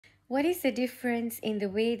What is the difference in the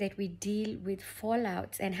way that we deal with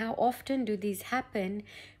fallouts, and how often do these happen?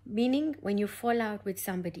 Meaning, when you fall out with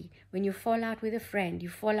somebody, when you fall out with a friend, you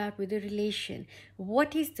fall out with a relation,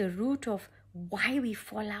 what is the root of why we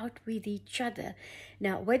fall out with each other?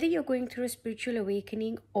 Now, whether you're going through a spiritual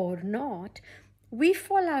awakening or not, we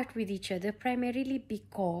fall out with each other primarily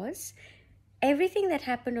because everything that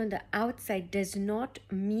happened on the outside does not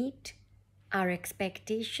meet our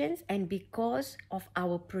expectations and because of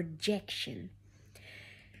our projection.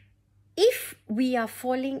 If we are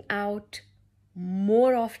falling out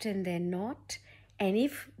more often than not, and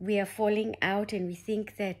if we are falling out and we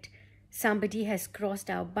think that somebody has crossed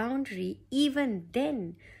our boundary, even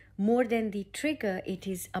then, more than the trigger, it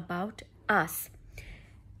is about us.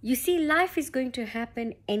 You see, life is going to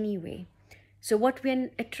happen anyway. So what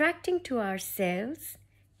we're attracting to ourselves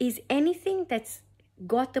is anything that's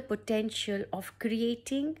got the potential of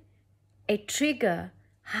creating a trigger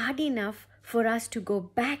hard enough for us to go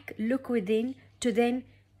back, look within, to then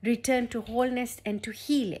return to wholeness and to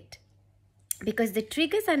heal it. Because the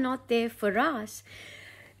triggers are not there for us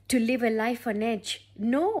to live a life on edge.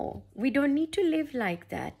 No, we don't need to live like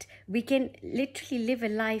that. We can literally live a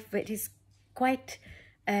life that is quite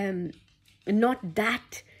not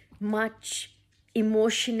that much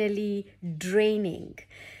emotionally draining.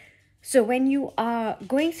 So when you are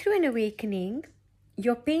going through an awakening,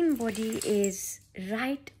 your pain body is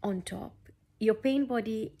right on top. Your pain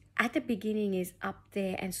body at the beginning is up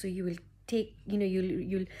there, and so you will take,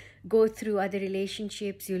 you'll go through other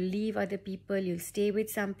relationships, you'll leave other people, you'll stay with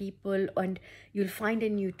some people, and you'll find a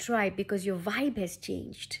new tribe because your vibe has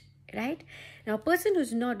changed, right? Now, a person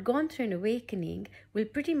who's not gone through an awakening will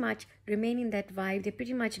pretty much remain in that vibe. They're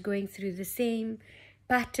pretty much going through the same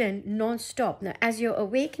pattern non-stop. Now, as you're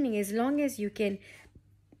awakening, as long as you can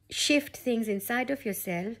shift things inside of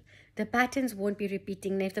yourself, the patterns won't be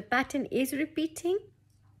repeating. Now, if the pattern is repeating,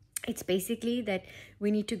 it's basically that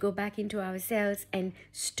we need to go back into ourselves and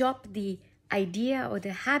stop the idea or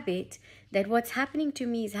the habit that what's happening to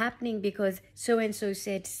me is happening because so-and-so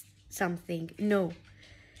said something. No.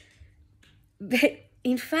 But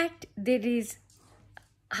in fact, there is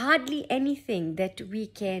hardly anything that we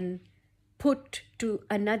can put to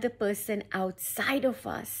another person outside of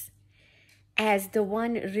us as the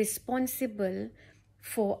one responsible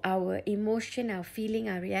for our emotion, our feeling,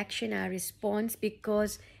 our reaction, our response,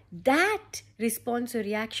 because that response or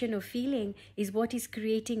reaction or feeling is what is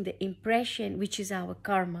creating the impression, which is our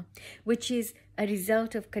karma, which is a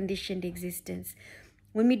result of conditioned existence.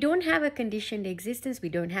 When we don't have a conditioned existence, we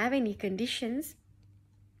don't have any conditions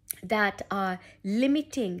that are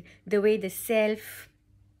limiting the way the self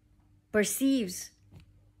perceives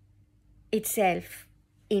itself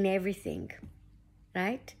in everything,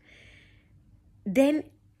 right? Then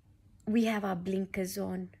we have our blinkers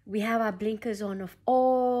on. We have our blinkers on of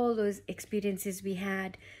all those experiences we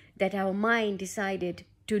had that our mind decided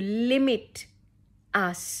to limit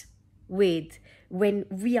us with, when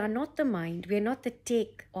we are not the mind, we are not the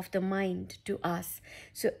take of the mind to us.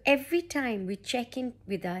 So every time we check in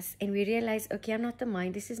with us and we realize, okay, I'm not the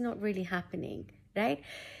mind, this is not really happening, right?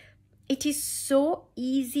 It is so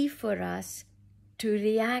easy for us to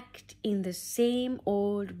react in the same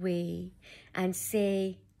old way and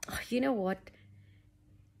say, oh, you know what,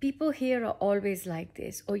 people here are always like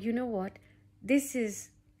this, or you know what, this is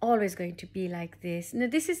always going to be like this. No,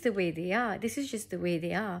 this is the way they are. This is just the way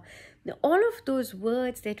they are. Now, all of those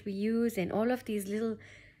words that we use and all of these little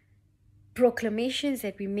proclamations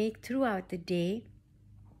that we make throughout the day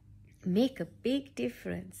make a big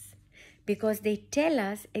difference, because they tell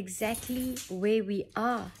us exactly where we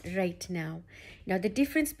are right now. Now, the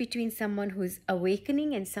difference between someone who's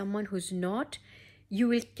awakening and someone who's not, you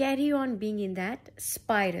will carry on being in that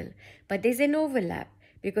spiral. But there's an overlap,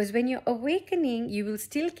 because when you're awakening, you will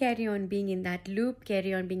still carry on being in that loop,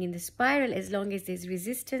 carry on being in the spiral, as long as there's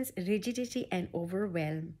resistance, rigidity, and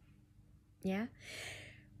overwhelm. Yeah?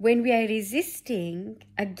 When we are resisting,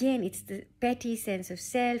 again, it's the petty sense of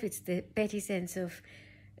self, it's the petty sense of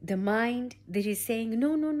the mind that is saying,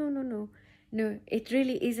 no, no, no, no, no. No, it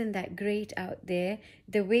really isn't that great out there.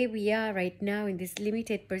 The way we are right now in this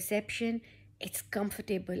limited perception, it's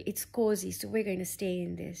comfortable, it's cozy, so we're going to stay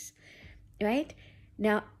in this, right?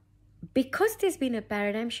 Now, because there's been a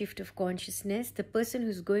paradigm shift of consciousness, the person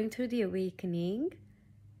who's going through the awakening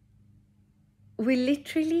will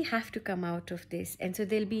literally have to come out of this. And so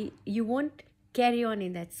you won't carry on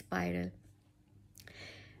in that spiral.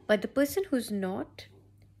 But the person who's not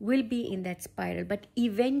will be in that spiral. But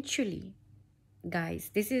eventually, guys,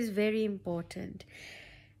 this is very important,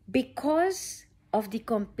 because of the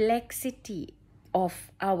complexity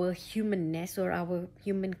of our humanness or our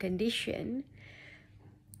human condition,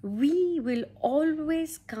 we will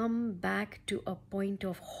always come back to a point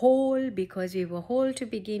of whole because we were whole to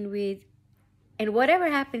begin with, and whatever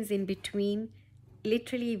happens in between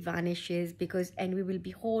literally vanishes, because and we will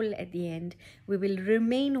be whole at the end. We will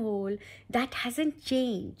remain whole. That hasn't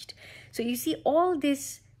changed. So you see, all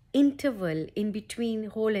this interval in between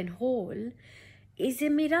whole and whole is a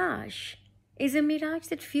mirage,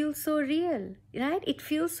 that feels so real, right? It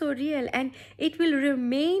feels so real, and it will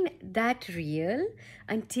remain that real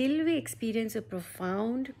until we experience a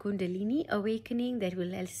profound Kundalini awakening that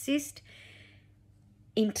will assist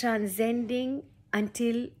in transcending,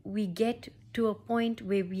 until we get to a point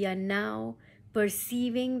where we are now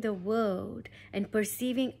perceiving the world and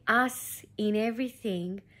perceiving us in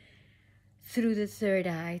everything through the third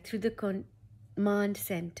eye, through the command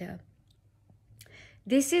center.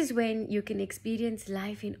 This is when you can experience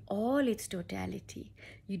life in all its totality.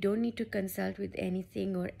 You don't need to consult with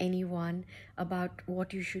anything or anyone about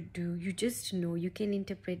what you should do. You just know. You can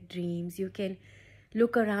interpret dreams. You can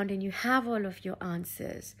look around and you have all of your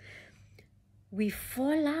answers. We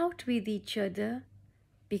fall out with each other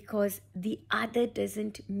because the other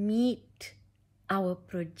doesn't meet our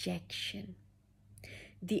projection.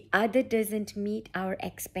 The other doesn't meet our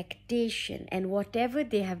expectation, and whatever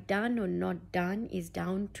they have done or not done is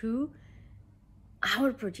down to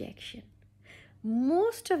our projection.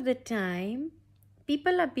 Most of the time,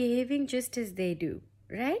 people are behaving just as they do,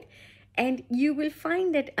 right? And you will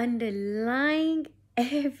find that underlying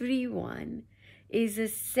everyone is a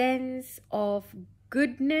sense of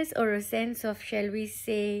goodness, or a sense of, shall we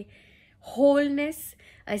say, wholeness,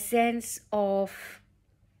 a sense of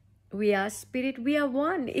we are spirit, we are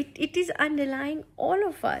one. It is underlying all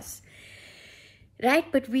of us, right?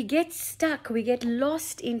 But we get stuck, we get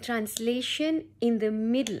lost in translation in the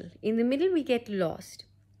middle. In the middle, we get lost.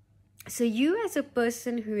 So you, as a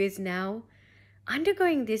person who is now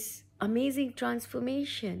undergoing this amazing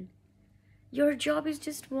transformation, your job is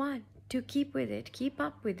just one: to keep with it, keep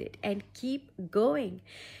up with it, and keep going.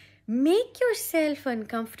 Make yourself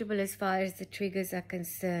uncomfortable as far as the triggers are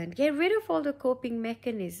concerned. Get rid of all the coping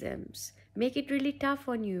mechanisms. Make it really tough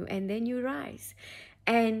on you, and then you rise.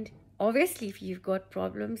 And obviously, if you've got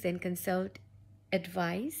problems, then consult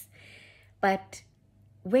advice. But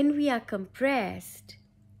when we are compressed,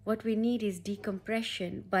 what we need is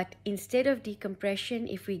decompression. But instead of decompression,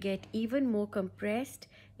 if we get even more compressed,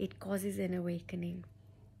 it causes an awakening,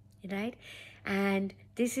 right? And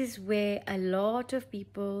this is where a lot of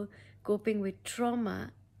people coping with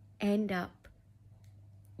trauma end up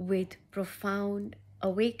with profound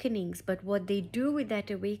awakenings. But what they do with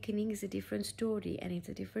that awakening is a different story, and it's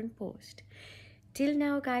a different post. Till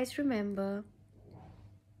now, guys, remember,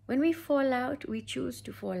 when we fall out, we choose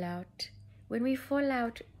to fall out. When we fall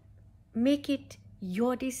out, make it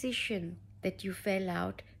your decision that you fell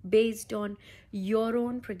out based on your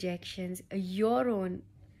own projections, your own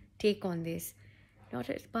take on this. Not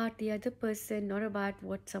about the other person, not about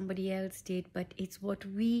what somebody else did, but it's what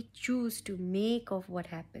we choose to make of what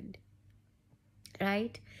happened,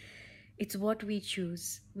 right? It's what we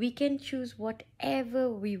choose. We can choose whatever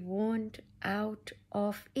we want out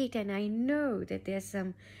of it. And I know that there's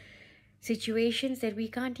some situations that we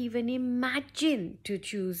can't even imagine to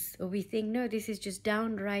choose, or we think, no, this is just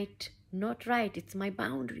downright not right. It's my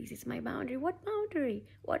boundaries. It's my boundary. What boundary?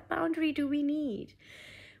 What boundary do we need?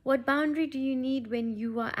 What boundary do you need when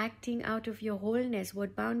you are acting out of your wholeness?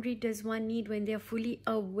 What boundary does one need when they're fully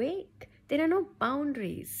awake? There are no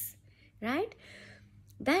boundaries, right?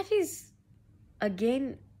 That is,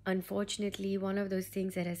 again, unfortunately, one of those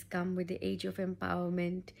things that has come with the age of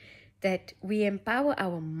empowerment, that we empower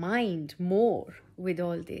our mind more with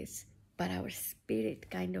all this, but our spirit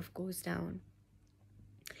kind of goes down.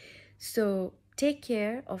 So take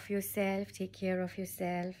care of yourself,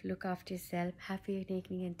 look after yourself. Happy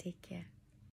awakening and take care.